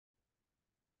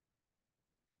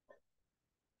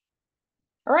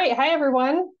All right, hi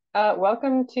everyone.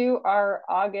 Welcome to our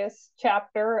August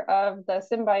chapter of the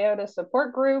Symbiota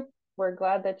Support Group. We're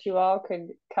glad that you all could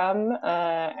come.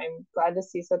 I'm glad to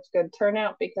see such good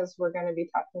turnout because we're going to be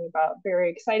talking about very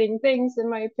exciting things, in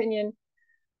my opinion,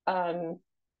 um,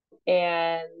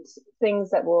 and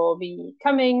things that will be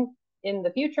coming in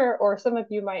the future, or some of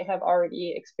you might have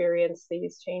already experienced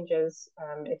these changes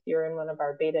if you're in one of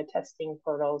our beta testing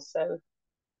portals. So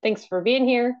thanks for being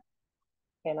here,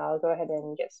 and I'll go ahead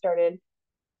and get started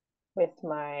with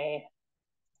my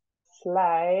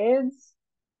slides.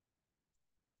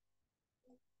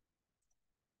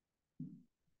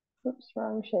 Oops,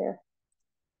 wrong share.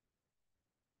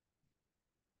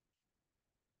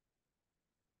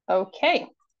 Okay.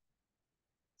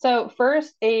 So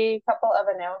first, a couple of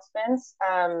announcements.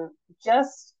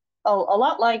 Just a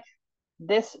lot like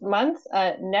this month,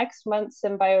 next month's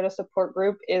Symbiota Support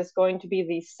Group is going to be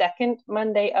the second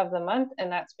Monday of the month,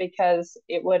 and that's because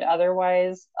it would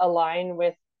otherwise align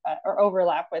with or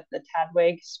overlap with the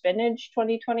Tadwig Spinach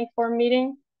 2024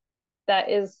 meeting. That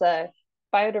is the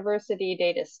Biodiversity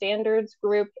Data Standards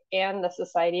Group and the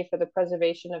Society for the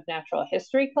Preservation of Natural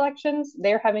History Collections.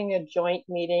 They're having a joint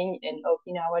meeting in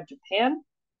Okinawa, Japan.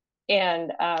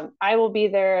 And I will be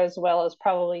there as well as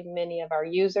probably many of our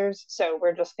users. So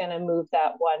we're just going to move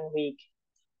that 1 week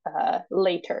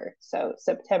later. So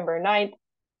September 9th,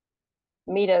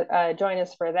 join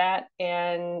us for that.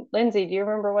 And Lindsay, do you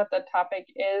remember what the topic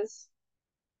is?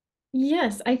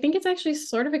 Yes, I think it's actually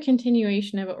sort of a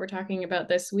continuation of what we're talking about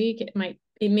this week. It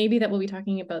may be that we'll be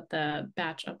talking about the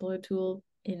batch upload tool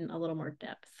in a little more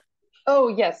depth. Oh,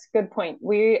 yes, good point.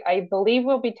 I believe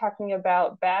we'll be talking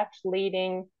about batch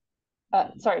loading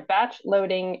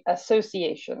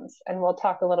associations, and we'll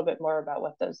talk a little bit more about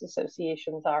what those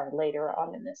associations are later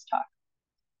on in this talk.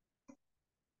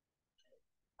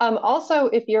 Also,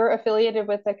 if you're affiliated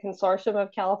with the Consortium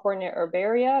of California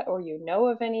Herbaria, or you know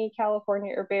of any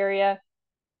California herbaria,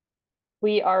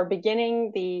 we are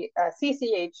beginning the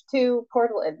CCH2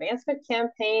 Portal Advancement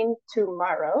Campaign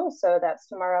tomorrow. So that's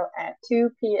tomorrow at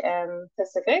 2 p.m.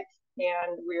 Pacific.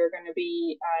 And we're going to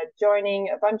be joining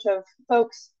a bunch of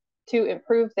folks to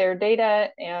improve their data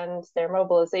and their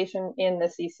mobilization in the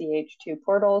CCH2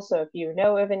 portal. So if you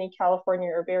know of any California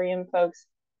herbarium folks,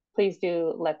 please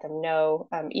do let them know.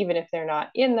 Even if they're not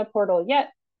in the portal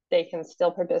yet, they can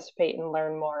still participate and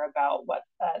learn more about what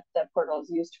the portal is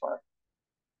used for.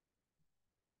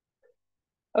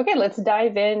 Okay, let's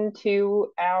dive into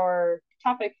our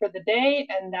topic for the day,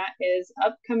 and that is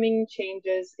upcoming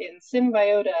changes in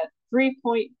Symbiota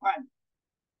 3.1.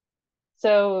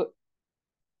 So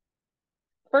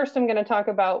first, I'm going to talk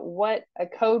about what a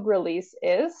code release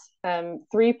is.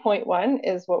 3.1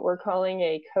 is what we're calling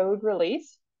a code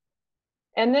release.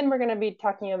 And then we're going to be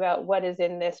talking about what is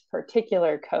in this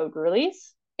particular code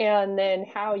release, and then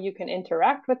how you can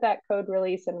interact with that code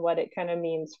release and what it kind of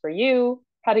means for you,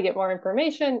 how to get more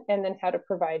information, and then how to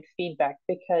provide feedback,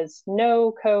 because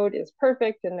no code is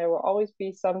perfect and there will always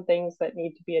be some things that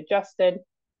need to be adjusted.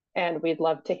 And we'd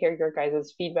love to hear your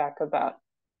guys' feedback about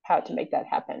how to make that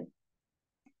happen.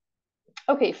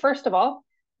 Okay, first of all,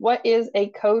 what is a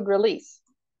code release?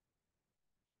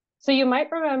 So you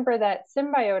might remember that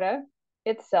Symbiota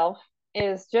itself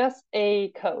is just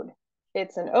a code.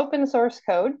 It's an open source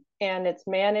code, and it's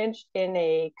managed in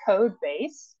a code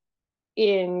base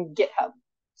in GitHub.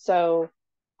 So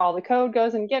all the code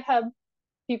goes in GitHub.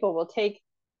 People will take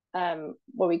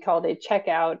what we call they check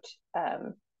out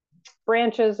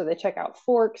branches, or they check out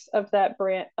forks of that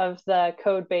branch of the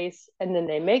code base, and then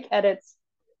they make edits,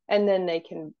 and then they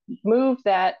can move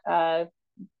that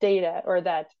data or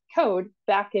that code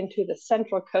back into the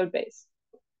central code base.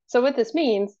 So what this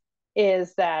means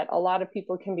is that a lot of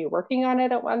people can be working on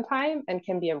it at one time and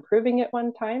can be improving it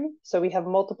one time. So we have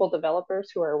multiple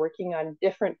developers who are working on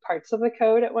different parts of the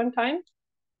code at one time.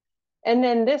 And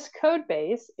then this code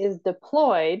base is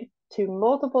deployed to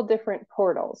multiple different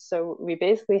portals. So we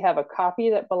basically have a copy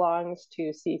that belongs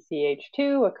to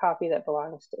CCH2, a copy that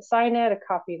belongs to SciNet, a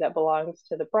copy that belongs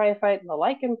to the Bryophyte and the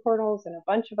Lichen portals, and a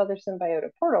bunch of other Symbiota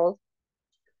portals.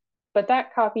 But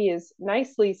that copy is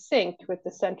nicely synced with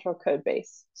the central code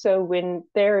base. So when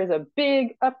there is a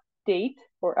big update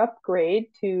or upgrade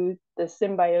to the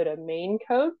Symbiota main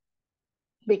code,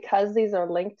 because these are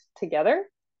linked together,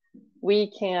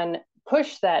 we can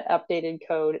push that updated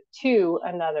code to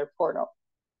another portal.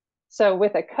 So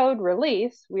with a code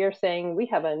release, we are saying we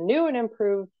have a new and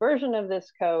improved version of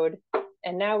this code,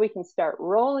 and now we can start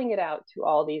rolling it out to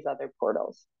all these other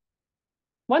portals.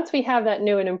 Once we have that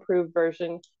new and improved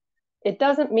version, it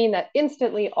doesn't mean that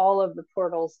instantly all of the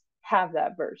portals have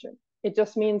that version. It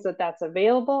just means that that's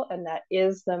available, and that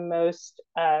is the most,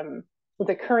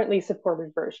 the currently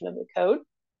supported version of the code.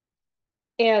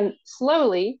 And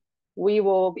slowly, we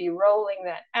will be rolling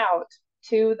that out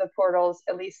to the portals,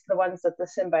 at least the ones that the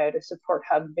Symbiota Support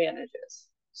Hub manages.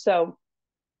 So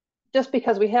just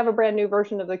because we have a brand new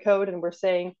version of the code and we're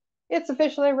saying it's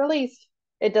officially released,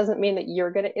 it doesn't mean that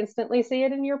you're going to instantly see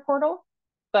it in your portal,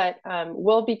 but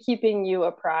we'll be keeping you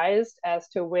apprised as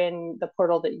to when the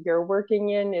portal that you're working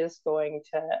in is going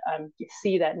to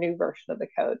see that new version of the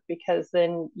code, because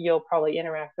then you'll probably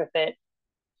interact with it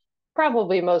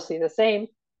probably mostly the same,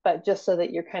 but just so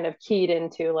that you're kind of keyed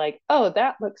into like, oh,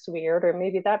 that looks weird, or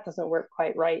maybe that doesn't work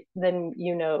quite right, then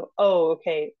you know, oh,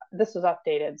 okay, this was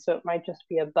updated, so it might just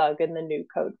be a bug in the new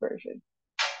code version.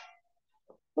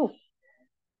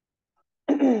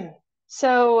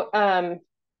 So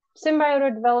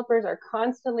Symbiota developers are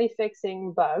constantly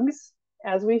fixing bugs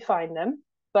as we find them,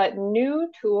 but new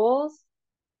tools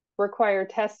require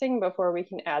testing before we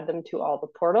can add them to all the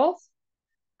portals.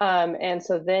 And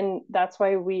so then that's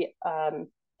why we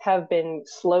have been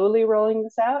slowly rolling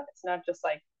this out. It's not just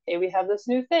like, hey, we have this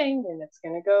new thing and it's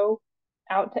going to go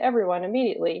out to everyone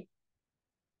immediately.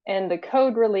 And the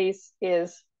code release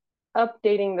is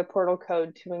updating the portal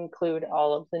code to include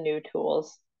all of the new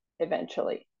tools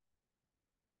eventually.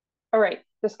 All right,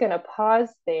 just going to pause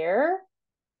there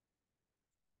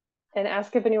and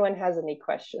ask if anyone has any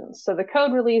questions. So the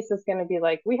code release is going to be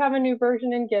like, we have a new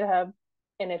version in GitHub,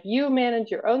 and if you manage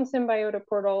your own Symbiota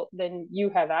portal, then you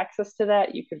have access to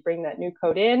that. You could bring that new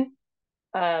code in.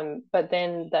 But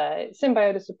then the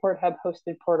Symbiota Support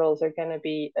Hub-hosted portals are going to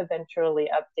be eventually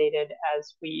updated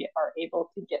as we are able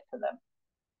to get to them.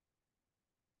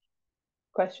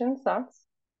 Questions, thoughts?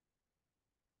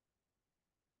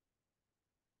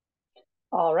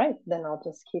 All right, then I'll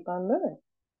just keep on moving.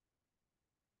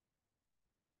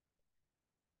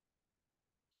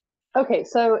 Okay,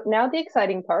 so now the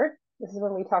exciting part. This is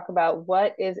when we talk about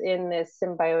what is in this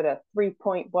Symbiota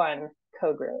 3.1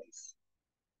 code release.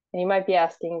 And you might be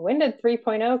asking, when did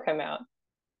 3.0 come out?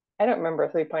 I don't remember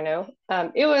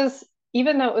 3.0. It was,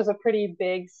 even though it was a pretty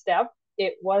big step,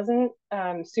 it wasn't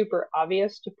super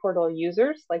obvious to portal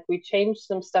users. Like, we changed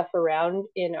some stuff around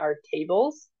in our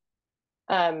tables.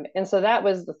 And so that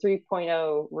was the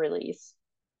 3.0 release.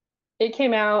 It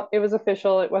came out, it was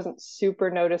official, it wasn't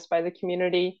super noticed by the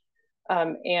community.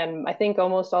 And I think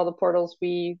almost all the portals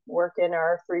we work in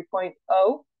are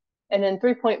 3.0. And then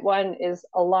 3.1 is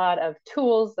a lot of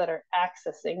tools that are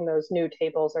accessing those new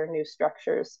tables or new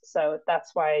structures. So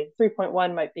that's why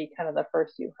 3.1 might be kind of the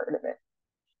first you've heard of it.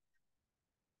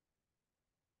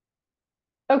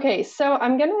 Okay, so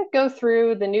I'm going to go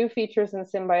through the new features in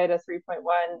Symbiota 3.1,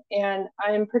 and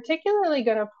I'm particularly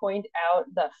going to point out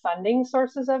the funding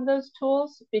sources of those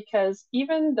tools, because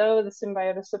even though the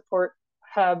Symbiota Support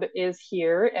Hub is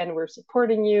here and we're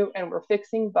supporting you and we're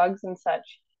fixing bugs and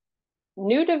such,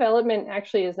 new development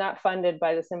actually is not funded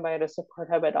by the Symbiota Support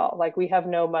Hub at all. Like, we have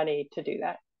no money to do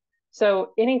that.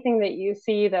 So anything that you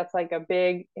see that's like a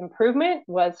big improvement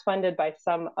was funded by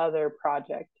some other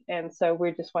project. And so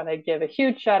we just want to give a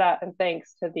huge shout out and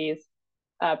thanks to these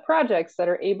projects that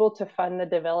are able to fund the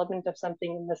development of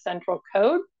something in the central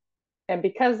code. And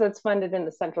because it's funded in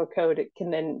the central code, it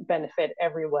can then benefit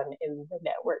everyone in the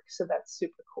network. So that's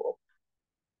super cool.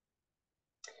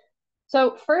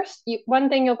 So first, one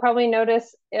thing you'll probably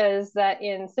notice is that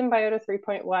in Symbiota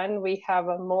 3.1, we have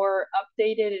a more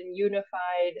updated and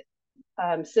unified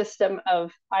system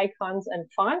of icons and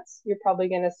fonts. You're probably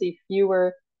going to see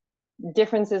fewer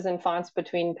differences in fonts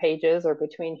between pages or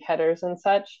between headers and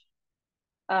such.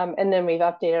 And then we've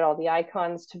updated all the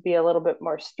icons to be a little bit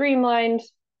more streamlined.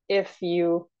 If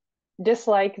you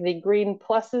dislike the green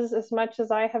pluses as much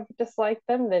as I have disliked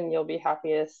them, then you'll be happy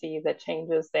to see the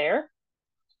changes there.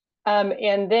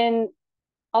 And then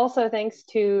also, thanks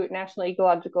to National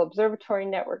Ecological Observatory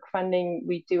Network funding,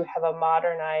 we do have a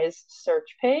modernized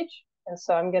search page. And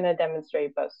so I'm going to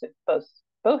demonstrate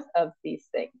both of these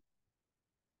things.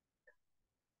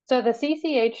 So the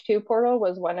CCH2 portal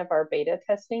was one of our beta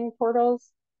testing portals,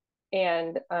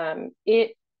 and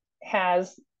it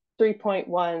has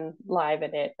 3.1 live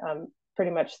in it,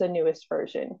 pretty much the newest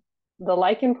version. The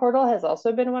Lichen portal has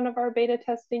also been one of our beta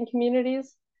testing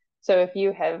communities. So if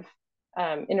you have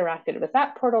interacted with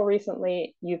that portal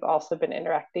recently, you've also been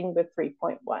interacting with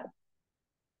 3.1.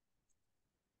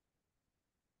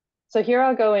 So here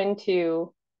I'll go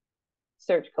into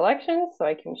search collections so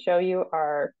I can show you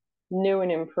our new and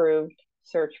improved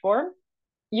search form.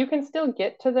 You can still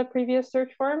get to the previous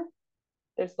search form.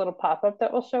 There's a little pop-up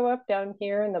that will show up down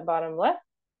here in the bottom left.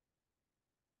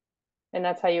 And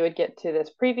that's how you would get to this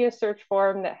previous search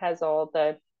form that has all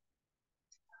the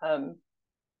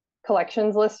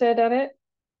collections listed in it,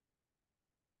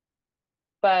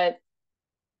 but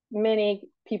many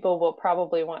people will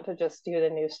probably want to just do the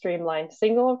new streamlined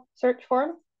single search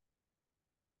form.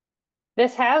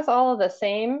 This has all of the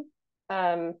same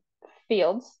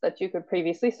fields that you could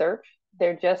previously search.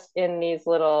 They're just in these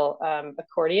little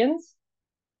accordions.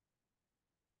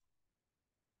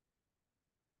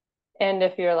 And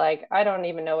if you're like, I don't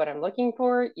even know what I'm looking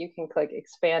for, you can click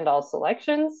expand all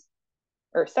selections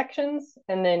or sections,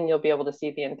 and then you'll be able to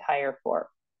see the entire form.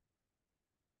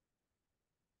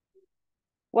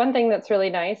 One thing that's really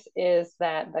nice is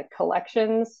that the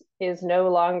collections is no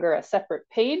longer a separate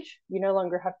page. You no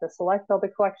longer have to select all the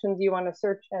collections you want to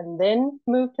search and then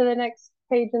move to the next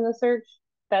page in the search.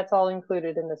 That's all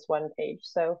included in this one page.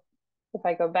 So if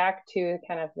I go back to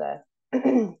kind of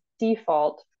the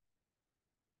default,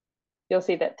 you'll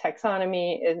see that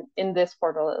taxonomy in this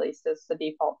portal, at least, is the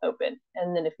default open.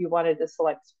 And then if you wanted to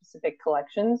select specific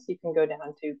collections, you can go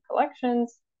down to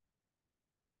collections.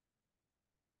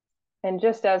 And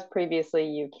just as previously,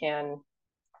 you can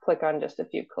click on just a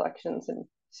few collections and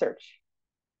search.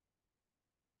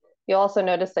 You'll also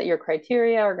notice that your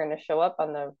criteria are going to show up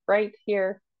on the right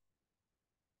here,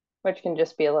 which can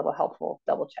just be a little helpful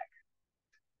double check.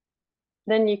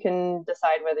 Then you can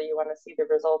decide whether you want to see the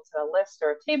results in a list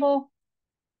or a table.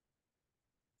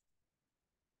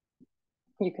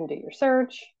 You can do your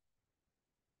search.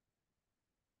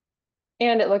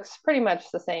 And it looks pretty much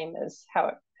the same as how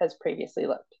it has previously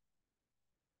looked.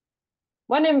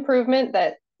 One improvement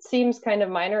that seems kind of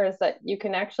minor is that you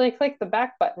can actually click the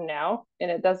back button now, and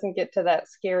it doesn't get to that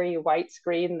scary white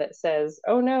screen that says,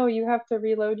 oh no, you have to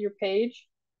reload your page.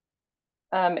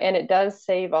 And it does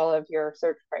save all of your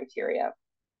search criteria,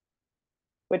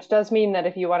 which does mean that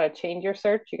if you want to change your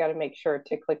search, you got to make sure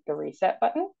to click the reset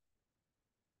button.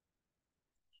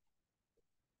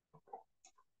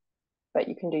 But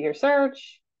you can do your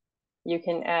search. You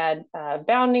can add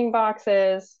bounding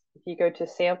boxes. If you go to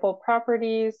sample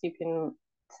properties, you can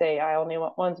say, I only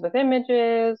want ones with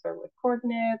images or with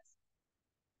coordinates,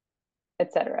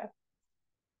 etc.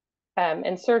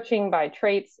 And searching by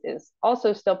traits is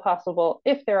also still possible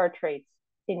if there are traits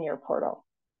in your portal.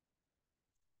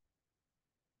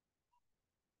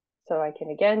 So I can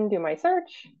again do my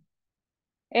search,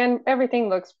 and everything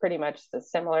looks pretty much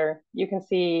similar. You can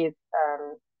see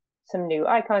some new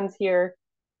icons here,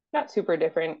 not super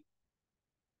different.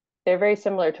 They're very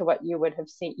similar to what you would have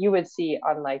seen, you would see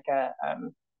on like a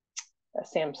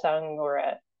Samsung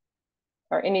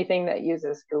or anything that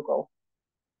uses Google.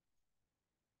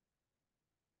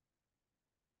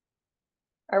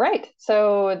 All right,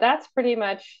 so that's pretty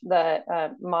much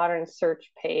the modern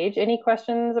search page. Any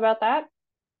questions about that?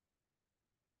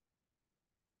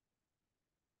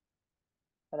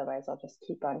 Otherwise, I'll just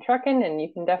keep on trucking, and you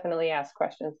can definitely ask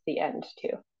questions at the end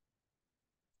too.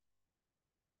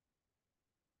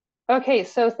 Okay,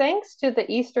 so thanks to the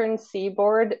Eastern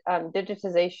Seaboard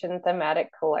Digitization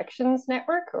Thematic Collections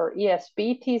Network, or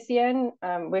ESB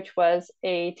TCN, which was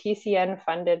a TCN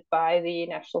funded by the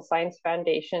National Science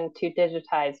Foundation to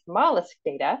digitize mollusk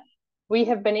data, we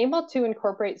have been able to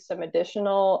incorporate some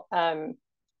additional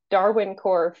Darwin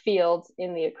core fields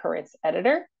in the occurrence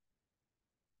editor.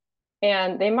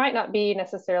 And they might not be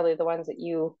necessarily the ones that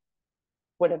you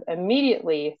would have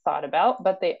immediately thought about,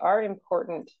 but they are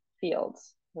important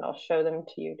fields. And I'll show them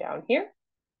to you down here.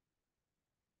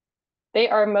 They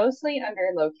are mostly under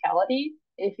locality.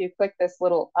 If you click this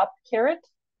little up caret,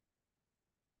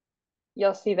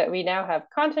 you'll see that we now have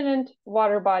continent,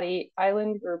 water body,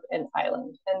 island group, and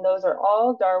island. And those are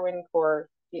all Darwin core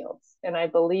fields. And I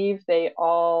believe they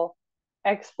all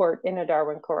export in a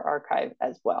Darwin core archive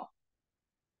as well.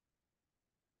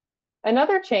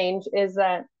 Another change is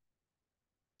that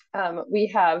we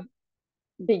have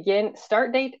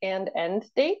start date and end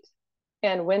date.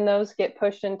 And when those get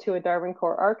pushed into a Darwin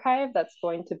core archive, that's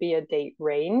going to be a date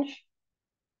range.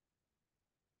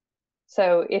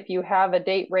 So if you have a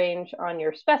date range on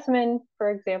your specimen, for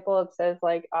example, it says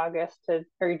like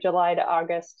July to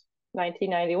August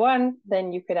 1991,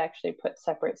 then you could actually put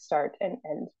separate start and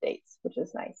end dates, which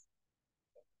is nice.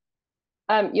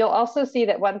 You'll also see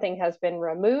that one thing has been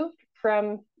removed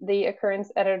from the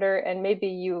occurrence editor, and maybe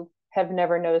you have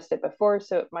never noticed it before,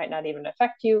 so it might not even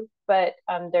affect you, but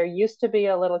there used to be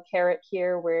a little caret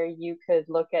here where you could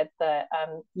look at the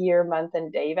year, month,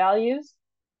 and day values,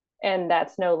 and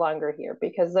that's no longer here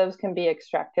because those can be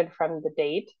extracted from the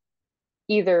date,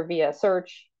 either via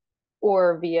search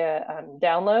or via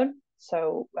download,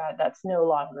 so that's no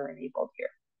longer enabled here.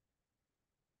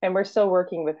 And we're still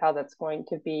working with how that's going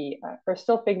to be, we're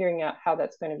still figuring out how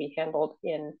that's going to be handled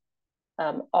in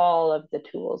all of the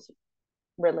tools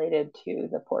related to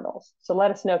the portals. So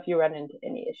let us know if you run into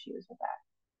any issues with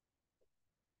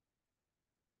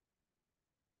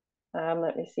that.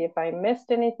 Let me see if I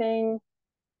missed anything.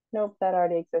 Nope, that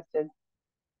already existed.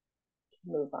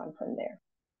 Move on from there.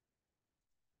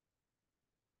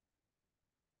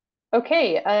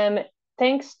 Okay,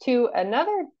 thanks to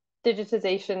another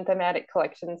digitization thematic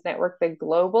collections network, the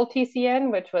Global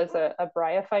TCN, which was a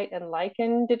bryophyte and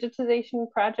lichen digitization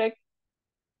project,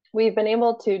 we've been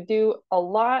able to do a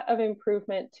lot of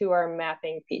improvement to our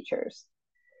mapping features.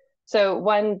 So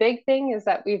one big thing is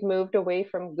that we've moved away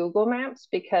from Google Maps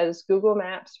because Google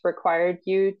Maps required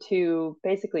you to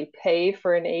basically pay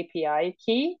for an API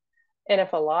key. And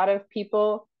if a lot of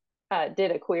people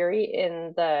did a query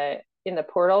in the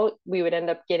portal, we would end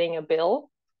up getting a bill.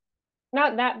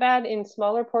 Not that bad in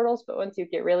smaller portals, but once you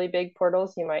get really big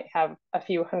portals, you might have a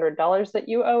few $100s that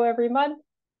you owe every month.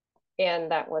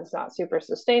 And that was not super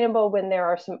sustainable when there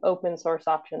are some open source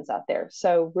options out there.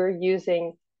 So we're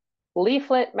using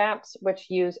leaflet maps, which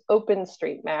use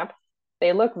OpenStreetMap.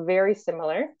 They look very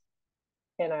similar,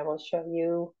 and I will show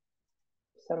you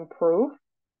some proof.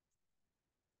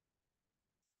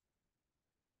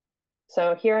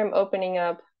 So here I'm opening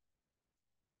up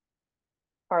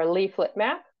our leaflet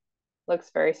map.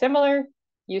 Looks very similar.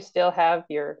 You still have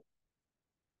your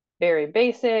very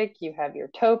basic, you have your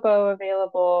topo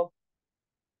available.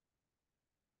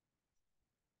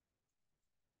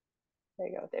 There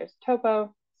you go, there's topo.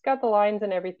 It's got the lines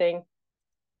and everything.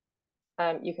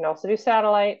 You can also do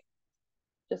satellite,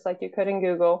 just like you could in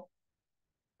Google.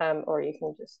 Or you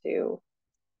can just do,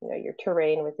 your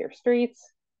terrain with your streets.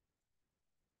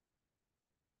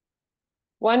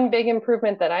 One big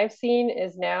improvement that I've seen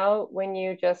is now when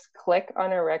you just click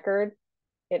on a record,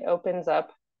 it opens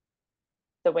up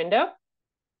the window.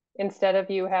 Instead of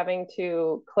you having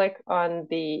to click on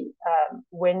the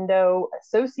window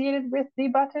associated with the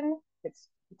button, it's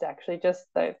actually just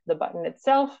the button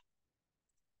itself.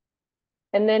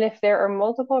 And then if there are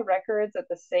multiple records at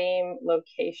the same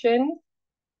location,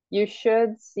 you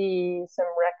should see some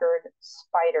record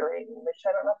spidering, which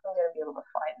I don't know if I'm going to be able to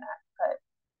find that, but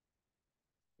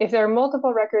if there are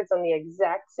multiple records on the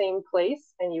exact same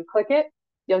place and you click it,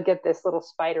 you'll get this little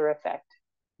spider effect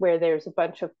where there's a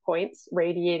bunch of points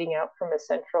radiating out from a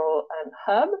central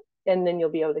hub, and then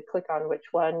you'll be able to click on which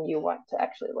one you want to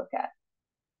actually look at.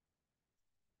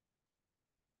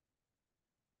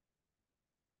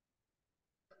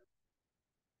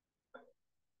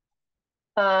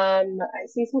 I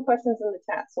see some questions in the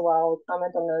chat, so I'll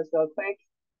comment on those real quick.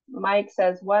 Mike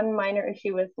says, one minor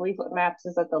issue with leaflet maps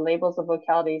is that the labels of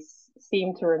localities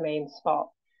seem to remain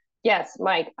small. Yes,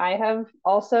 Mike, I have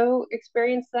also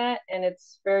experienced that, and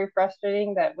it's very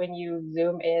frustrating that when you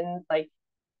zoom in, like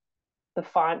the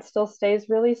font still stays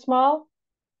really small.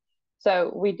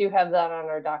 So we do have that on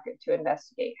our docket to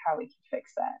investigate how we can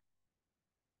fix that.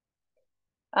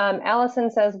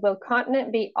 Allison says, will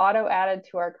continent be auto-added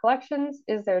to our collections?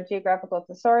 Is there a geographical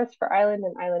thesaurus for island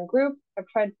and island group? I've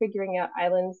tried figuring out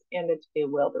islands and it's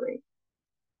bewildering.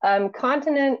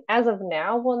 Continent, as of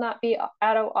now, will not be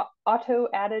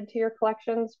auto-added to your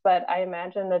collections, but I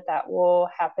imagine that will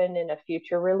happen in a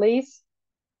future release.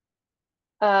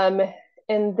 And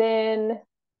then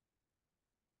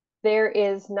there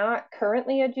is not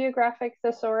currently a geographic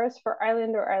thesaurus for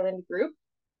island or island group.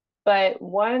 But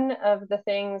one of the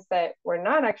things that we're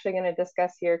not actually going to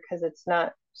discuss here, because it's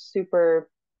not super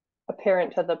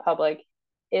apparent to the public,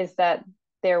 is that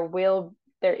there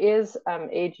is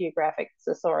a geographic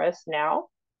thesaurus now.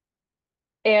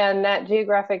 And that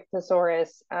geographic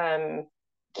thesaurus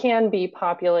can be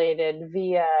populated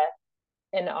via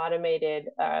an automated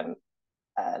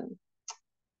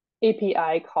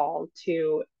API call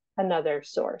to another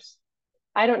source.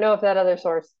 I don't know if that other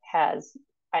source has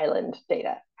island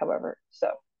data, however, so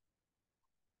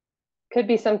could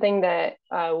be something that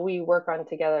we work on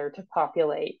together to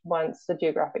populate once the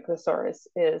geographic thesaurus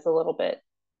is a little bit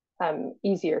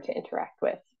easier to interact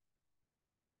with.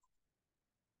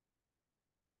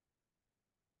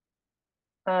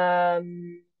 Let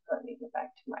me go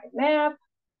back to my map.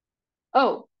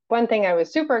 Oh, one thing I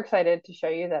was super excited to show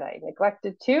you that I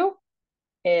neglected to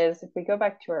is if we go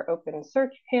back to our open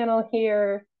search panel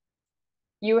here,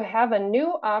 you have a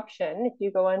new option. If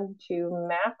you go into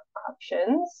map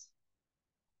options,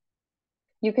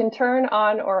 you can turn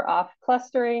on or off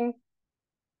clustering.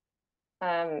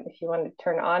 If you want to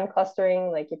turn on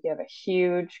clustering, like if you have a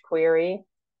huge query,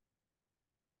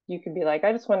 you could be like,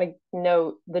 I just want to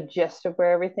know the gist of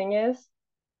where everything is.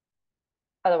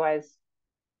 Otherwise,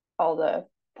 all the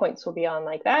points will be on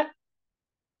like that.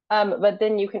 But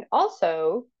then you can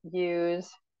also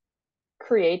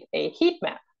create a heat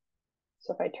map.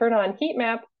 So if I turn on heat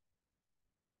map,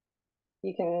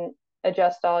 you can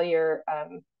adjust all your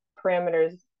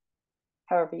parameters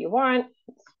however you want.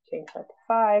 Let's change that to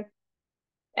 5.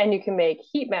 And you can make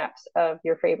heat maps of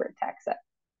your favorite tax set.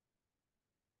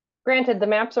 Granted, the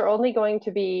maps are only going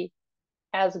to be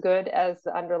as good as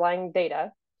the underlying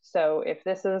data. So if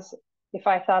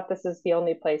I thought this is the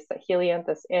only place that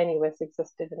Helianthus annuus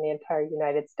existed in the entire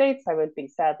United States, I would be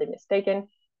sadly mistaken,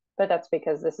 but that's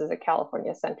because this is a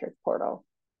California-centric portal.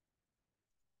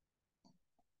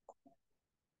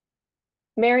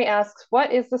 Mary asks,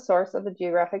 what is the source of the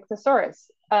geographic thesaurus?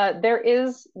 There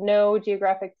is no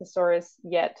geographic thesaurus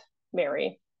yet,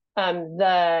 Mary.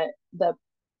 The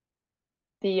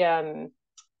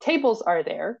tables are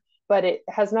there, but it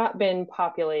has not been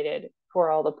populated for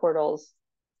all the portals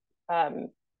by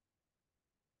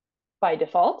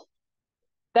default.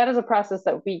 That is a process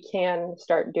that we can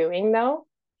start doing though.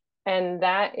 And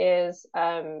that is,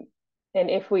 and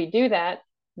if we do that,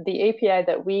 the API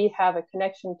that we have a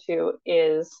connection to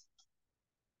is,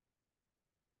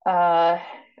 I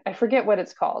forget what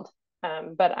it's called,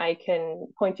 but I can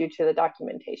point you to the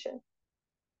documentation.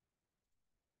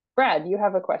 Brad, you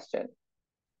have a question.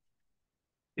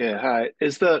 Yeah, hi.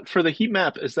 For the heat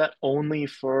map, is that only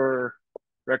for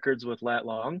records with lat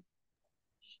long?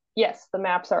 Yes, the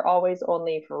maps are always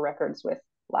only for records with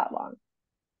lat long.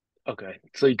 Okay.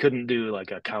 So you couldn't do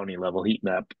like a county level heat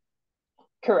map.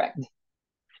 Correct.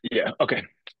 Yeah, okay.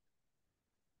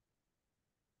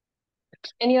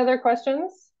 Any other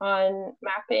questions on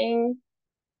mapping,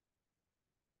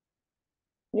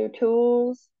 new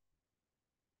tools?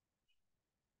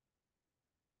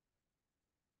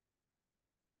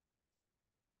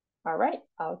 All right,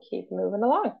 I'll keep moving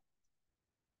along.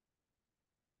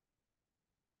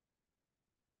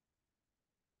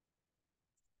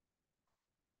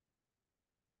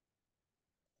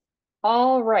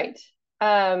 All right.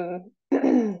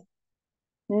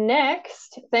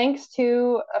 Next, thanks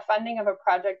to a funding of a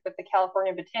project with the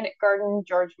California Botanic Garden,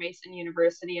 George Mason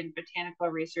University, and Botanical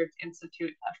Research Institute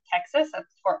of Texas at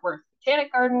the Fort Worth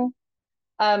Botanic Garden,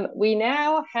 we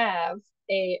now have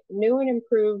a new and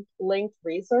improved linked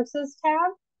resources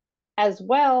tab, as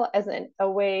well as a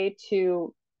way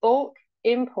to bulk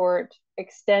import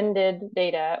extended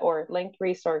data or linked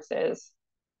resources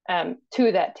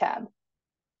to that tab.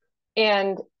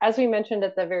 And as we mentioned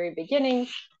at the very beginning,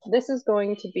 this is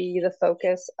going to be the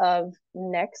focus of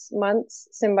next month's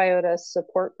Symbiota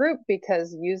support group,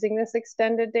 because using this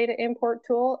extended data import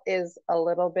tool is a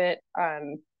little bit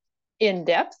in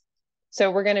depth.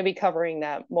 So we're going to be covering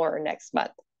that more next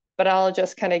month. But I'll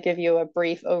just kind of give you a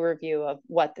brief overview of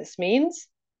what this means.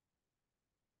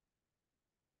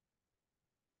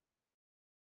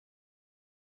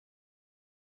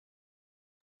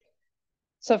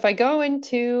 So if I go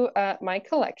into my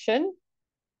collection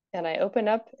and I open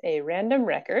up a random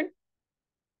record,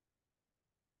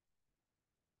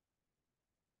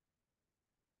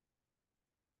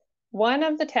 one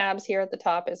of the tabs here at the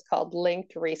top is called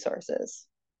Linked Resources.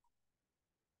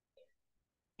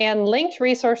 And linked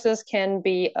resources can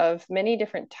be of many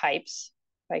different types.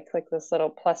 If I click this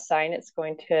little plus sign, it's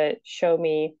going to show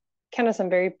me kind of some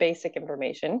very basic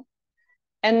information.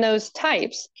 And those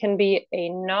types can be a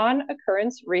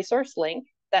non-occurrence resource link.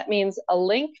 That means a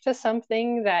link to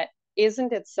something that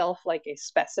isn't itself like a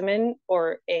specimen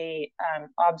or a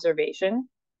observation.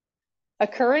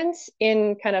 Occurrence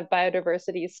in kind of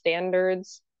biodiversity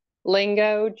standards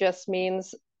lingo just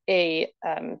means a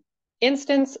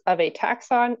instance of a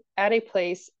taxon at a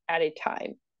place at a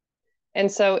time.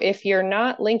 And so if you're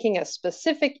not linking a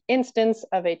specific instance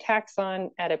of a taxon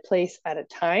at a place at a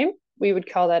time, we would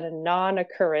call that a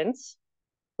non-occurrence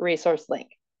resource link.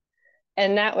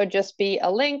 And that would just be a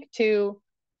link to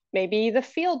maybe the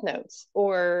field notes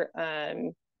or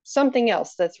something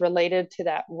else that's related to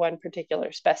that one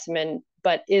particular specimen,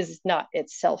 but is not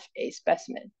itself a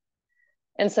specimen.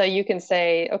 And so you can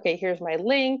say, okay, here's my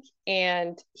link,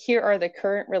 and here are the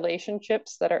current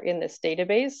relationships that are in this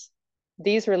database.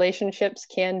 These relationships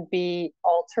can be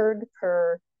altered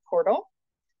per portal,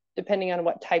 depending on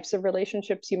what types of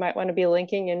relationships you might want to be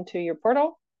linking into your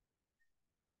portal.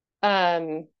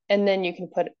 And then you can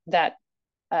put that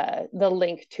the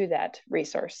link to that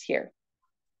resource here.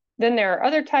 Then there are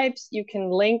other types. You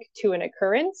can link to an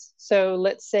occurrence. So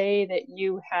let's say that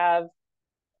you have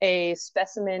a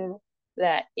specimen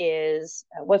that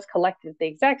was collected at the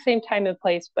exact same time and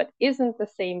place, but isn't the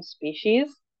same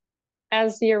species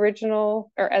as the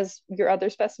original or as your other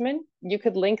specimen. You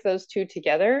could link those two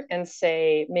together and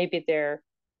say maybe they're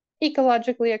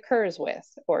ecologically occurs with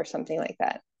or something like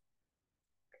that.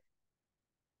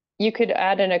 You could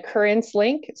add an occurrence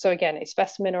link. So again, a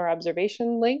specimen or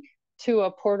observation link to a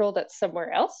portal that's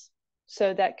somewhere else.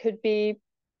 So that could be,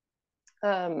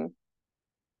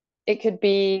 it could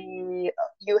be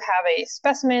you have a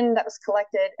specimen that was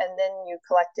collected and then you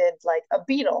collected like a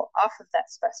beetle off of that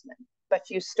specimen,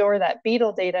 but you store that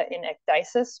beetle data in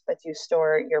ecdysis, but you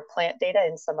store your plant data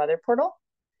in some other portal.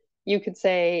 You could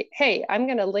say, hey, I'm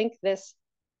going to link this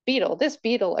beetle. This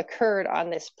beetle occurred on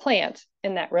this plant,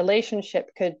 and that relationship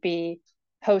could be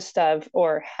host of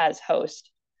or has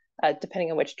host, depending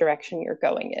on which direction you're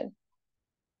going in.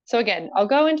 So again, I'll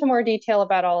go into more detail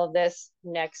about all of this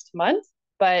next month,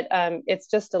 but it's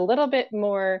just a little bit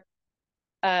more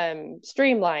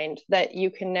streamlined that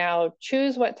you can now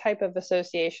choose what type of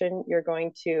association you're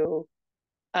going to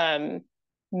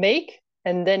make,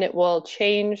 and then it will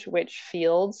change which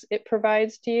fields it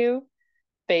provides to you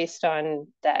based on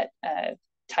that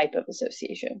type of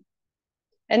association.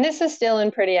 And this is still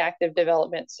in pretty active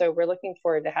development, so we're looking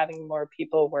forward to having more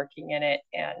people working in it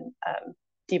and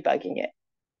debugging it.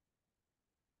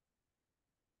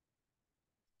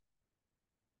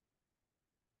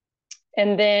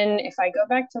 And then if I go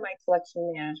back to my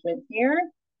collection management here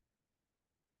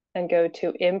and go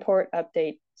to import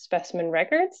update specimen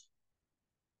records,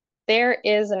 there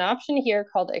is an option here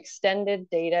called extended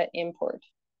data import.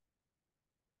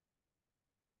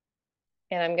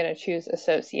 And I'm going to choose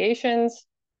associations.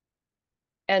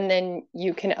 And then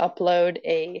you can upload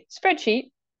a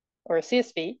spreadsheet or a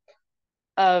CSV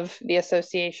of the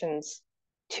associations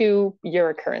to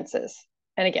your occurrences.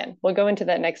 And again, we'll go into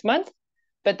that next month.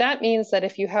 But that means that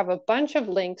if you have a bunch of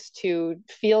links to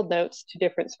field notes to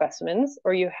different specimens,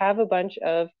 or you have a bunch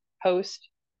of host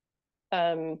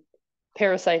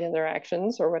parasite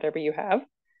interactions or whatever you have,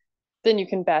 then you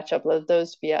can batch upload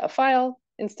those via a file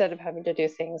instead of having to do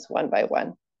things one by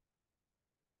one.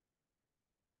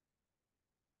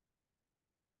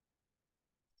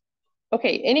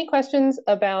 Okay, any questions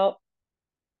about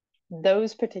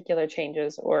those particular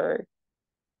changes or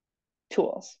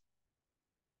tools?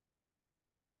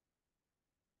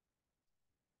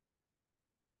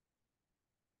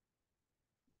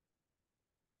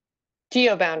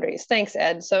 Geoboundaries, thanks,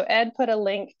 Ed. So Ed put a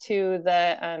link to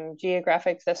the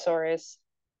geographic thesaurus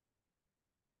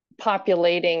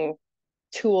populating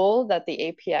tool that the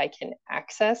API can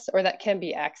access, or that can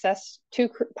be accessed to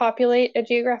populate a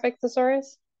geographic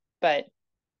thesaurus, but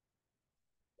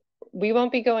we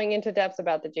won't be going into depth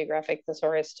about the geographic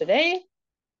thesaurus today.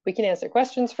 We can answer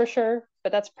questions for sure,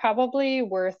 but that's probably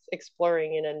worth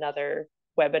exploring in another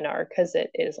webinar because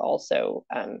it is also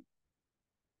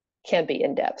can be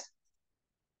in depth.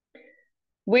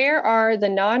 Where are the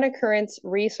non-occurrence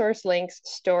resource links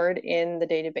stored in the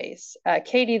database?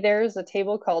 Katie, there's a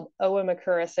table called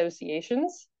OMoccur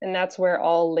associations, and that's where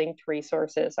all linked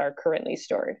resources are currently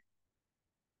stored.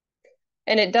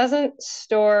 And it doesn't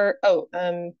store,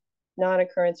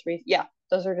 non-occurrence, yeah,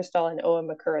 those are just all in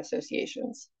OMoccur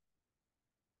associations.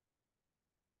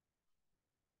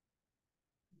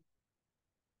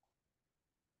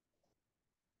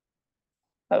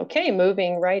 Okay,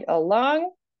 moving right along.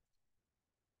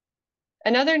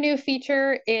 Another new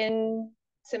feature in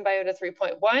Symbiota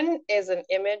 3.1 is an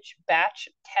image batch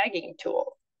tagging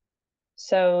tool.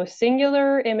 So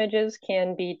singular images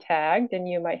can be tagged, and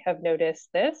you might have noticed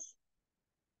this.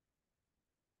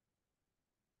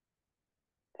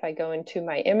 If I go into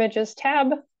my images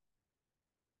tab,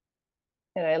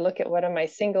 and I look at one of my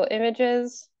single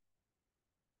images,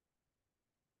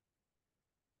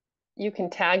 you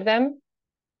can tag them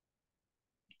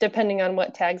depending on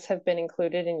what tags have been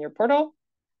included in your portal.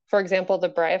 For example, the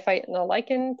bryophyte and the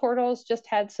lichen portals just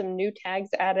had some new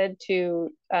tags added to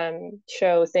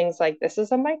show things like this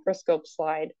is a microscope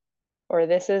slide, or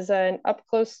this is an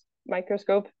up-close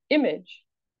microscope image.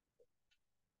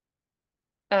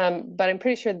 But I'm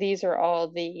pretty sure these are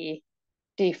all the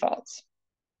defaults.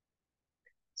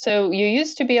 So you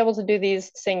used to be able to do these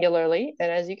singularly,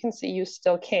 and as you can see, you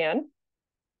still can.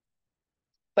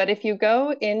 But if you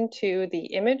go into the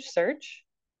image search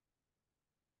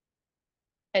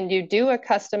and you do a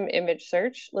custom image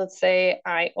search, let's say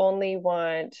I only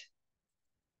want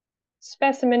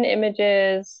specimen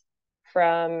images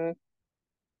from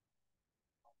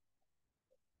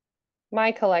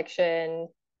my collection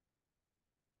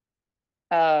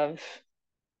of,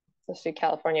 let's do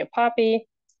California poppy,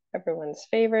 everyone's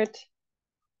favorite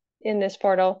in this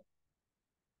portal.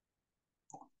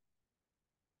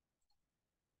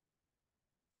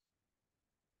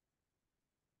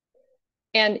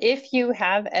 And if you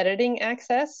have editing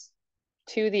access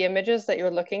to the images that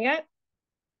you're looking at,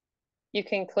 you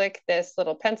can click this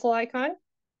little pencil icon.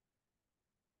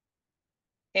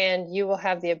 and you will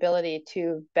have the ability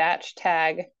to batch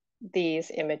tag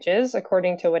these images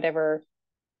according to whatever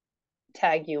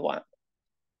tag you want.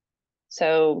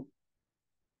 So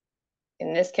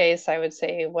in this case, I would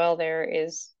say, well, there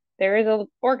is an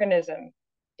organism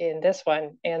in this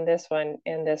one, and this one,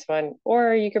 and this one.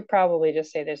 Or you could probably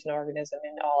just say there's an organism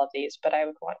in all of these, but I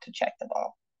would want to check them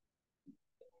all.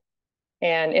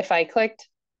 And if I clicked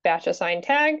batch assign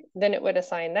tag, then it would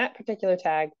assign that particular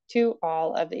tag to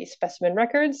all of the specimen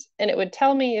records. And it would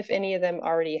tell me if any of them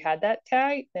already had that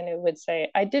tag, then it would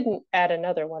say, I didn't add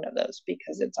another one of those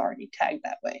because it's already tagged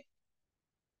that way.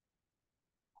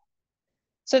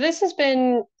 So this has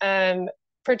been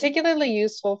particularly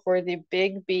useful for the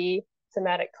Big B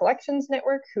Thematic Collections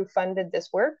Network, who funded this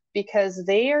work, because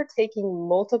they are taking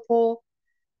multiple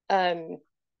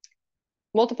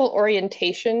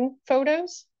orientation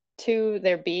photos to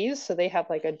their bees. So they have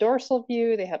like a dorsal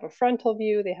view, they have a frontal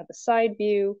view, they have a side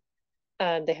view,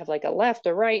 they have like a left,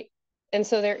 a right. And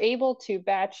so they're able to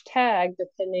batch tag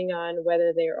depending on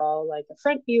whether they're all like a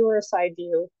front view or a side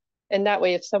view. And that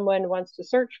way, if someone wants to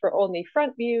search for only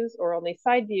front views or only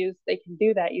side views, they can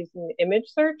do that using the image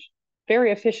search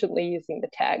very efficiently using the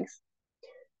tags.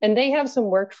 And they have some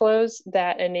workflows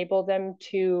that enable them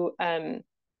to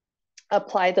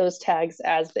apply those tags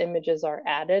as the images are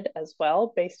added as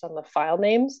well, based on the file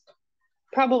names.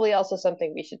 Probably also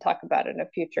something we should talk about in a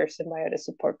future Symbiota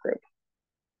support group.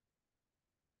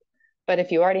 But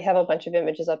if you already have a bunch of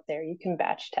images up there, you can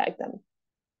batch tag them.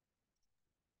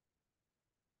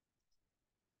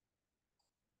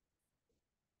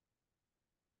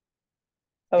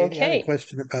 Katie, I had a Okay.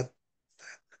 question about.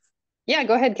 Yeah,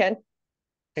 go ahead, Ken.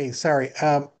 Hey, sorry.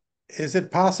 Is it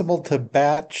possible to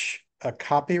batch a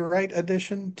copyright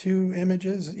addition to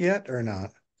images yet or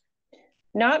not?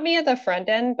 Not me at the front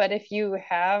end, but if you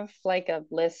have like a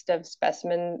list of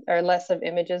specimen or list of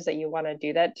images that you want to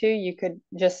do that to, you could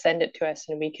just send it to us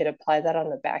and we could apply that on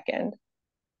the back end.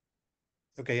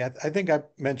 Okay, I think I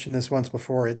mentioned this once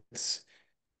before. It's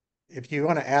if you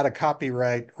want to add a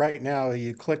copyright right now,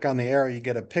 you click on the arrow, you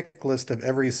get a pick list of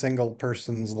every single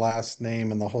person's last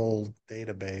name in the whole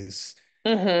database.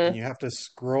 And you have to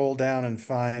scroll down and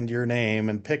find your name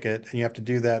and pick it. And you have to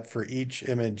do that for each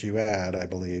image you add, I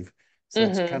believe. So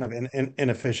it's kind of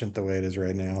inefficient the way it is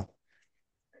right now.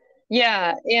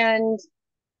 Yeah, and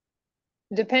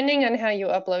depending on how you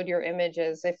upload your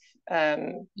images, if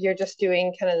you're just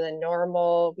doing kind of the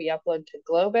normal, we upload to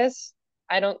Globus,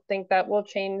 I don't think that will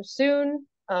change soon.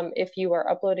 If you are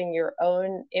uploading your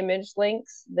own image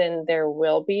links, then there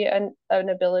will be an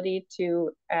ability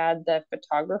to add the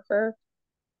photographer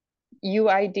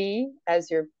UID as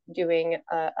you're doing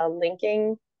a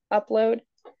linking upload.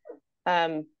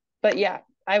 But yeah,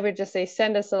 I would just say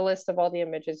send us a list of all the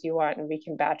images you want and we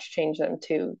can batch change them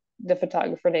to the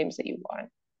photographer names that you want.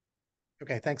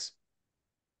 Okay, thanks.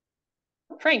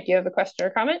 Frank, you have a question or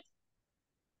comment?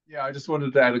 Yeah, I just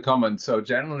wanted to add a comment. So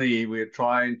generally, we're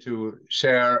trying to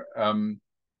share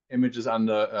images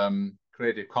under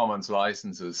Creative Commons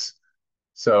licenses.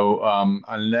 So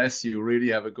unless you really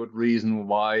have a good reason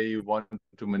why you want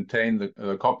to maintain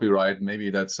the copyright, maybe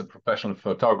that's a professional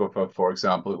photographer, for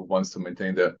example, who wants to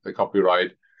maintain the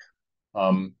copyright.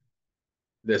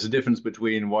 There's a difference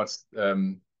between what's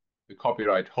the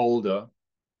copyright holder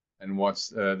and what's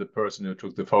the person who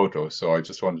took the photo. So I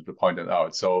just wanted to point that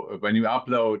out. So when you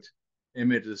upload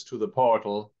images to the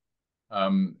portal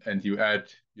and you add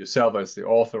yourself as the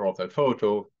author of that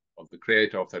photo, of the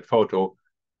creator of that photo,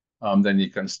 then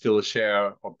you can still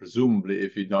share, or presumably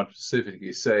if you not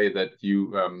specifically say that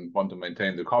you want to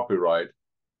maintain the copyright,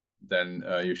 then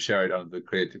you share it under the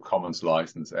Creative Commons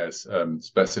license as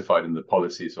specified in the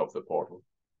policies of the portal.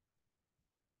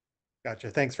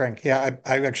 Gotcha. Thanks, Frank. Yeah,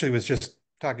 I actually was just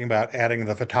talking about adding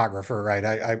the photographer, right?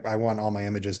 I want all my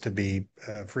images to be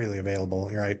freely available,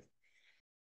 right?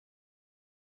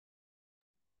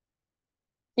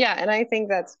 Yeah, and I think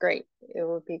that's great. It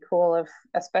would be cool if,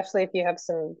 especially if you have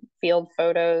some field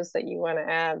photos that you want to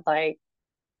add, like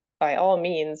by all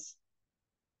means,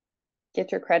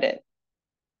 get your credit.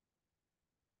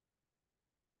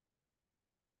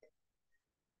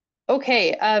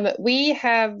 Okay, we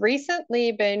have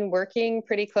recently been working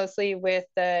pretty closely with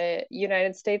the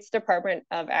United States Department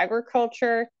of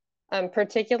Agriculture,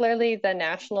 particularly the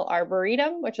National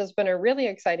Arboretum, which has been a really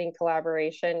exciting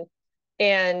collaboration.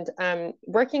 And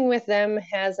working with them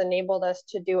has enabled us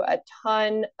to do a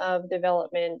ton of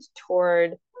development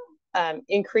toward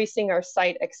increasing our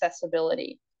site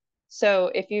accessibility. So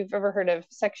if you've ever heard of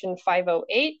Section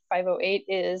 508, 508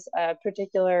 is a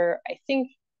particular, I think,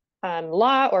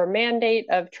 law or mandate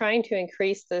of trying to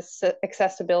increase this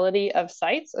accessibility of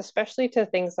sites, especially to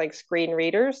things like screen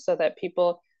readers, so that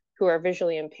people who are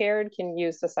visually impaired can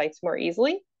use the sites more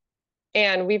easily.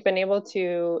 And we've been able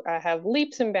to have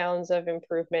leaps and bounds of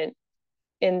improvement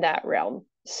in that realm.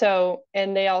 So,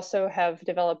 and they also have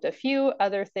developed a few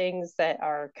other things that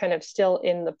are kind of still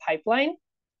in the pipeline.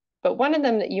 But one of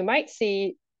them that you might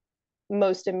see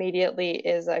most immediately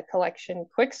is a collection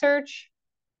quick search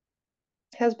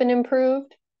has been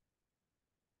improved.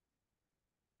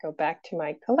 Go back to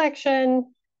my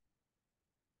collection.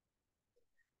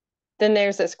 Then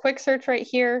there's this quick search right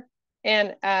here.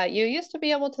 And you used to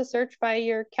be able to search by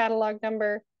your catalog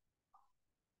number,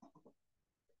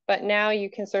 but now you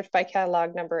can search by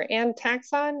catalog number and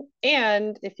taxon.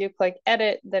 And if you click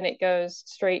edit, then it goes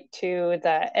straight to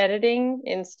the editing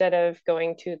instead of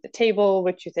going to the table,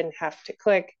 which you then have to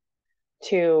click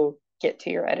to get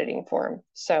to your editing form.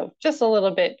 So just a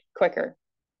little bit quicker.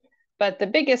 But the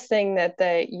biggest thing that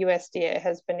the USDA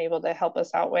has been able to help us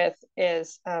out with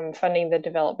is funding the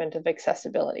development of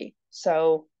accessibility.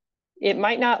 So it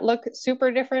might not look super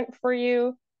different for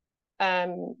you,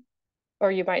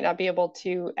 or you might not be able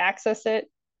to access it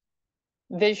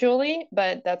visually,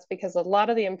 but that's because a lot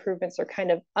of the improvements are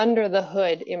kind of under the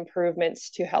hood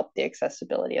improvements to help the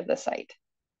accessibility of the site.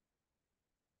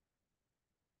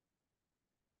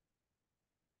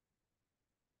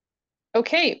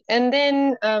 Okay, and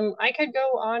then I could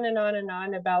go on and on and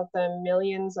on about the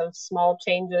millions of small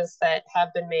changes that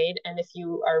have been made. And if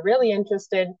you are really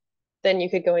interested, then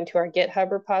you could go into our GitHub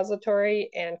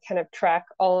repository and kind of track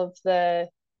all of the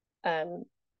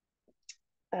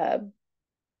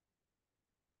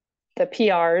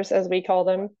PRs, as we call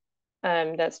them,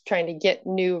 that's trying to get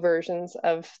new versions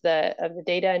of the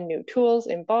data and new tools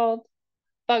involved,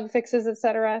 bug fixes,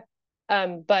 etc.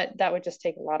 But that would just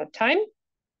take a lot of time.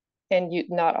 And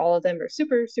not all of them are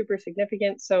super, super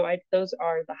significant. So those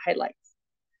are the highlights.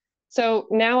 So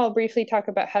now I'll briefly talk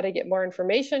about how to get more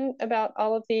information about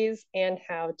all of these and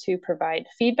how to provide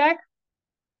feedback.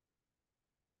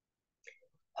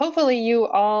 Hopefully you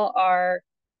all are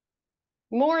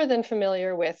more than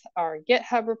familiar with our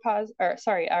GitHub our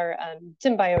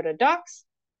Symbiota docs.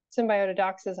 Symbiota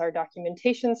docs is our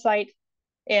documentation site.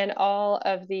 And all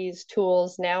of these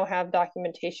tools now have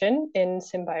documentation in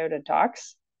Symbiota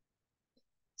docs.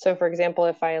 So for example,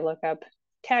 if I look up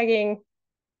tagging,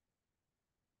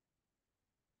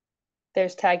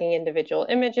 there's tagging individual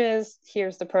images.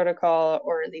 Here's the protocol,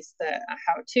 or at least the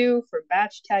how-to for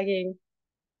batch tagging.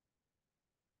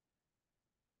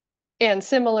 And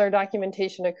similar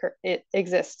documentation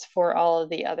exists for all of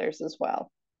the others as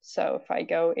well. So if I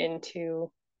go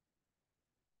into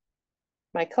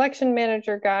my collection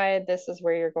manager guide, this is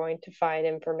where you're going to find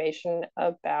information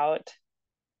about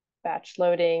batch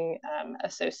loading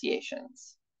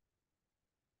associations.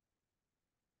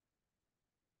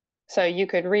 So you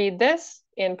could read this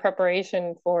in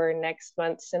preparation for next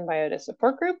month's Symbiota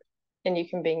support group, and you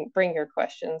can bring your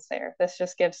questions there. This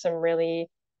just gives some really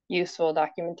useful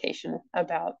documentation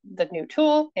about the new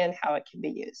tool and how it can be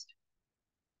used.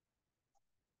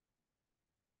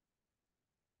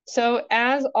 So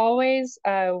as always,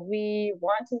 we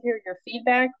want to hear your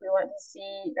feedback. We want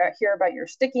to hear about your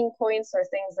sticking points or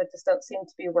things that just don't seem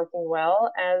to be working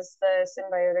well as the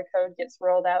Symbiota code gets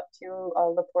rolled out to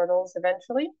all the portals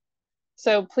eventually.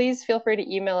 So please feel free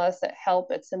to email us at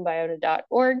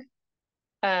help@symbiota.org.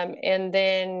 And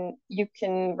then you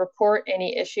can report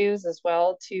any issues as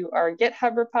well to our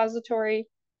GitHub repository.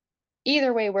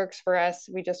 Either way works for us.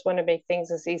 We just want to make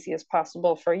things as easy as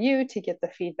possible for you to get the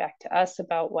feedback to us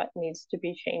about what needs to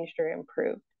be changed or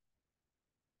improved.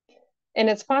 And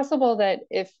it's possible that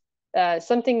if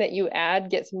something that you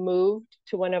add gets moved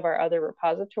to one of our other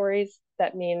repositories,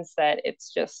 that means that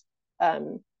it's just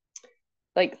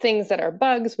like things that are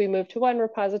bugs, we move to one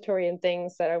repository, and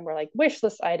things that are more like wish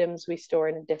list items, we store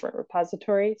in a different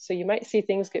repository. So you might see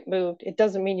things get moved. It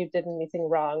doesn't mean you did anything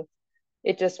wrong.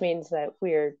 It just means that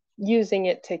we're using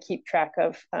it to keep track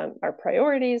of our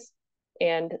priorities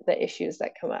and the issues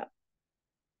that come up.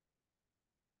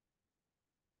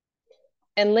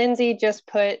 And Lindsay just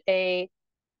put a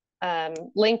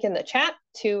link in the chat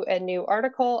to a new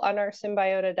article on our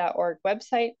symbiota.org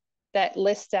website that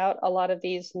lists out a lot of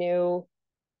these new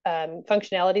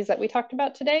functionalities that we talked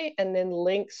about today, and then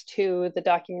links to the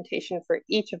documentation for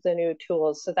each of the new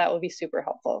tools. So that will be super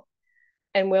helpful.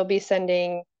 And we'll be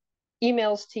sending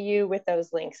emails to you with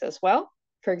those links as well.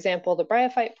 For example, the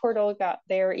Bryophyte portal got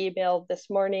their email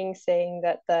this morning saying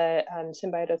that the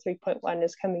Symbiota 3.1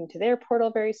 is coming to their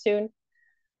portal very soon.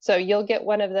 So you'll get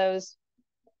one of those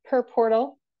per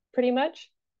portal pretty much.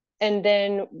 and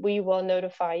then we will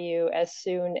notify you as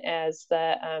soon as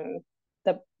the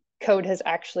code has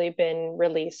actually been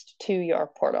released to your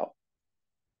portal.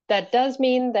 That does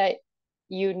mean that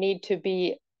you need to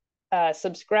be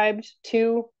subscribed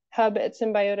to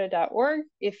hub@symbiota.org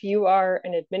if you are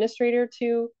an administrator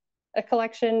to a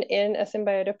collection in a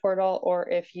Symbiota portal, or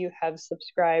if you have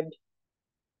subscribed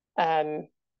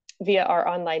via our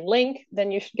online link,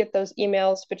 then you should get those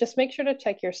emails, but just make sure to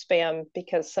check your spam,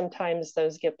 because sometimes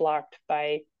those get blocked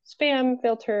by spam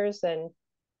filters. And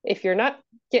if you're not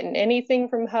getting anything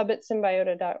from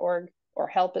hub@symbiota.org or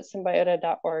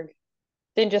help@symbiota.org,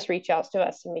 then just reach out to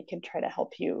us and we can try to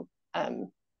help you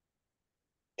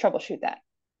troubleshoot that.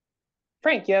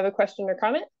 Frank, you have a question or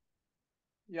comment?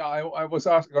 Yeah, I was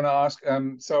going to ask,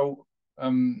 so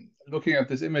looking at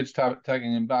this image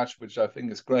tagging in batch, which I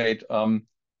think is great,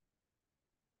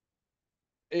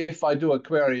 if I do a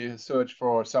query search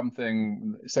for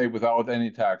something, say without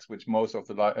any tags, which most of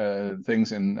the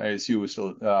things in ASU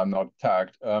still not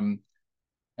tagged, and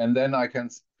then I can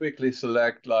quickly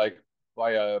select, like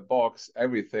via a box,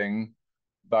 everything,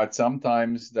 but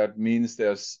sometimes that means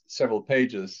there's several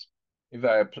pages. If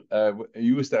I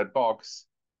use that box,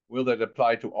 will that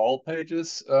apply to all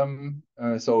pages?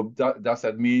 So does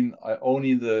that mean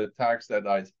only the tags that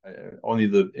only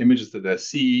the images that I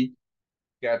see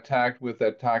get tagged with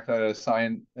that tag that I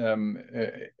assign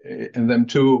in them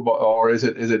too, or is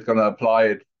it going to apply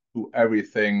it to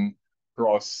everything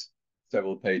across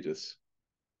several pages?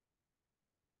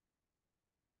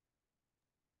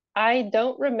 I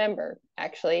don't remember,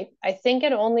 actually. I think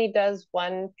it only does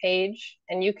one page,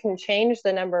 and you can change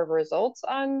the number of results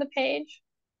on the page,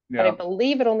 but I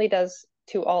believe it only does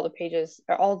to all the pages,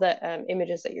 or all the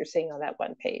images that you're seeing on that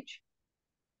one page.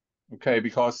 Okay,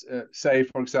 because say,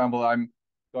 for example, I'm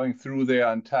going through there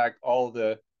and tag all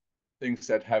the things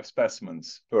that have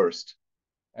specimens first.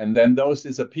 And then those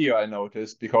disappear, I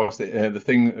noticed, because the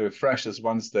thing refreshes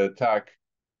once the tag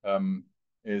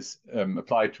is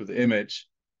applied to the image.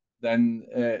 Then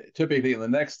typically in the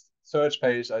next search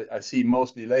page, I see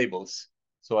mostly labels.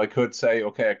 So I could say,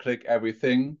 okay, I click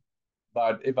everything.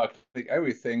 But if I click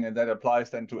everything and that applies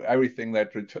then to everything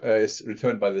that is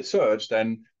returned by the search,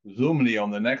 then presumably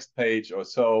on the next page or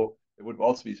so, it would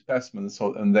also be specimens,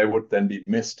 and they would then be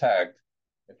mistagged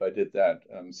if I did that.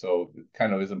 So it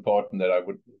kind of is important that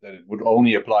it would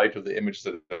only apply to the image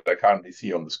that I currently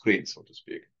see on the screen, so to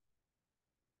speak.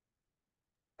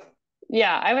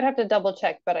 Yeah, I would have to double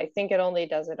check, but I think it only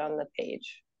does it on the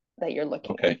page that you're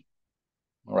looking at. Okay.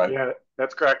 All right. Yeah,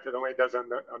 that's correct. It only does on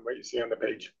what you see on the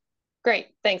page. Great.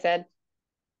 Thanks, Ed.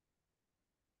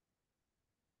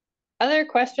 Other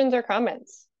questions or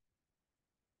comments?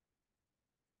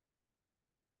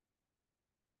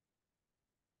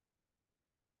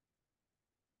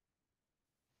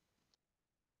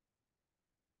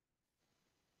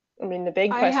 I mean, the big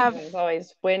question is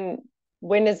always when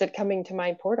is it coming to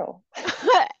my portal?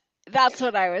 That's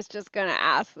what I was just going to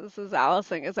ask. This is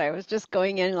Allison, as I was just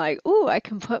going in like, ooh, I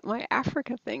can put my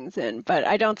Africa things in, but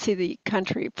I don't see the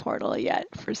country portal yet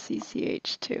for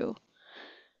CCH2.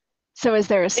 So is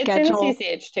there a schedule?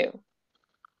 It's in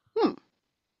CCH2.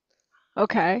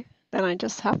 Okay, then I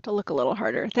just have to look a little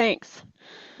harder. Thanks.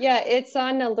 Yeah, it's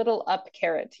on a little up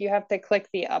caret. You have to click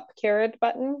the up caret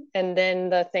button, and then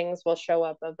the things will show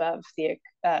up above the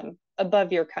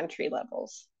above your country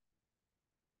levels.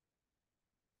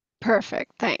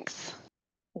 Perfect, thanks.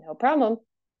 No problem.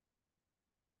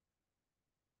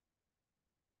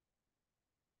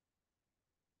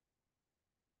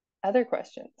 Other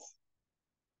questions?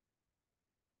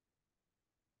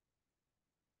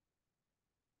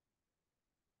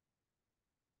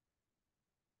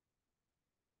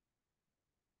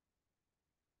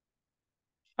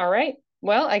 All right.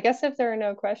 Well, I guess if there are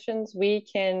no questions, we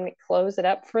can close it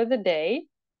up for the day.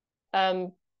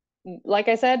 Like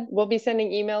I said, we'll be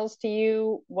sending emails to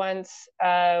you once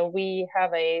we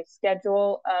have a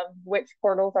schedule of which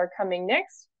portals are coming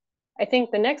next. I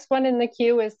think the next one in the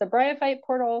queue is the Bryophyte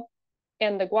portal,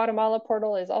 and the Guatemala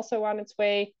portal is also on its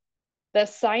way. The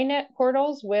SciNet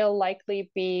portals will likely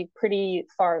be pretty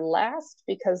far last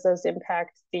because those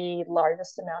impact the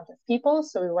largest amount of people.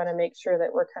 So we want to make sure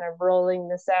that we're kind of rolling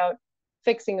this out,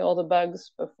 fixing all the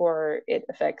bugs before it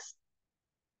affects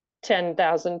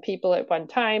 10,000 people at one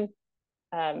time.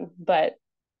 But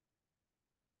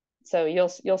so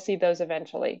you'll see those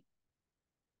eventually.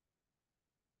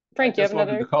 Frank, you have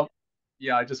another?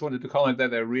 Yeah, I just wanted to comment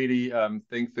that I really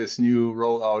think this new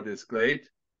rollout is great.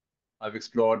 I've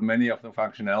explored many of the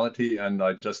functionality, and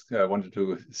I just wanted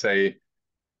to say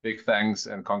big thanks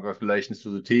and congratulations to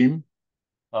the team.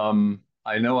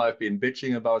 I know I've been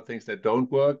bitching about things that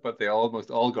don't work, but they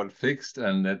almost all got fixed,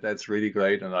 and that's really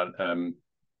great. And I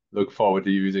look forward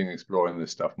to using and exploring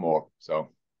this stuff more. So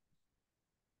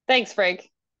thanks, Frank.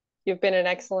 You've been an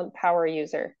excellent power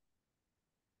user.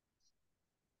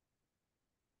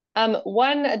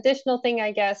 One additional thing,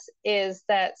 I guess, is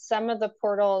that some of the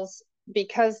portals,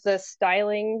 because the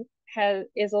styling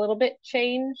is a little bit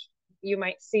changed, you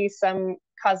might see some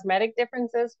cosmetic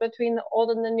differences between the old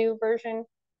and the new version.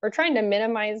 We're trying to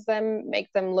minimize them,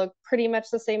 make them look pretty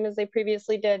much the same as they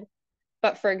previously did.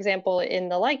 But for example, in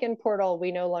the lichen portal,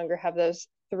 we no longer have those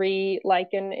 3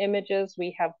 lichen images.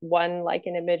 We have 1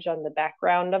 lichen image on the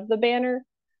background of the banner.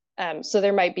 So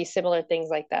there might be similar things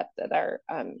like that that are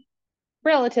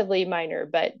relatively minor,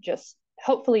 but just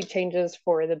hopefully changes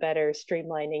for the better,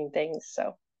 streamlining things.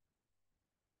 So,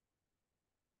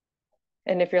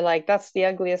 and if you're like, that's the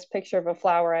ugliest picture of a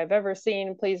flower I've ever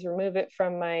seen, please remove it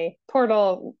from my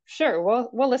portal. Sure,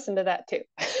 we'll listen to that too.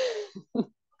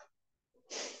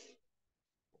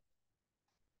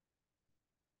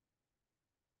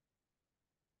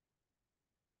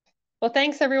 Well,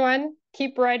 thanks everyone.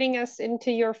 Keep writing us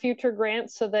into your future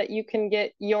grants so that you can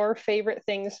get your favorite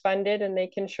things funded and they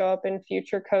can show up in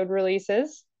future code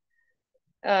releases.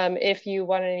 If you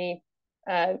want any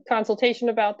consultation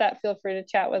about that, feel free to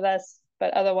chat with us.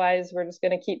 But otherwise, we're just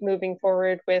going to keep moving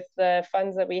forward with the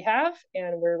funds that we have.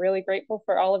 And we're really grateful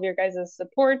for all of your guys'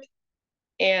 support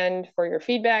and for your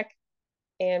feedback.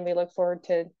 And we look forward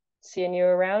to seeing you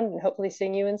around and hopefully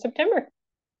seeing you in September.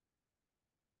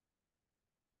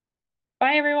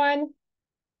 Bye, everyone.